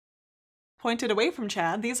pointed away from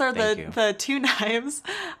Chad. These are Thank you. the two knives,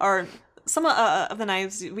 or some of the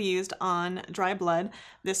knives we used on Dry Blood.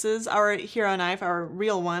 This is our hero knife, our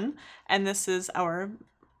real one, and this is our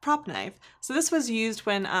prop knife. So this was used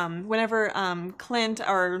when whenever Clint,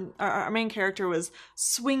 our main character, was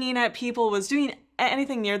swinging at people, was doing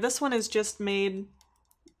anything near. This one is just made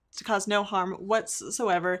to cause no harm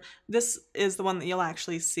whatsoever. This is the one that you'll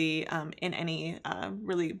actually see in any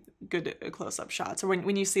really good close-up shots, or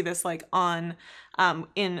when you see this like on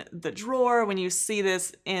in the drawer, when you see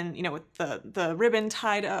this in, you know, with the ribbon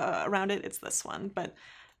tied around it, it's this one, but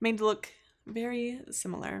made to look very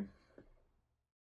similar.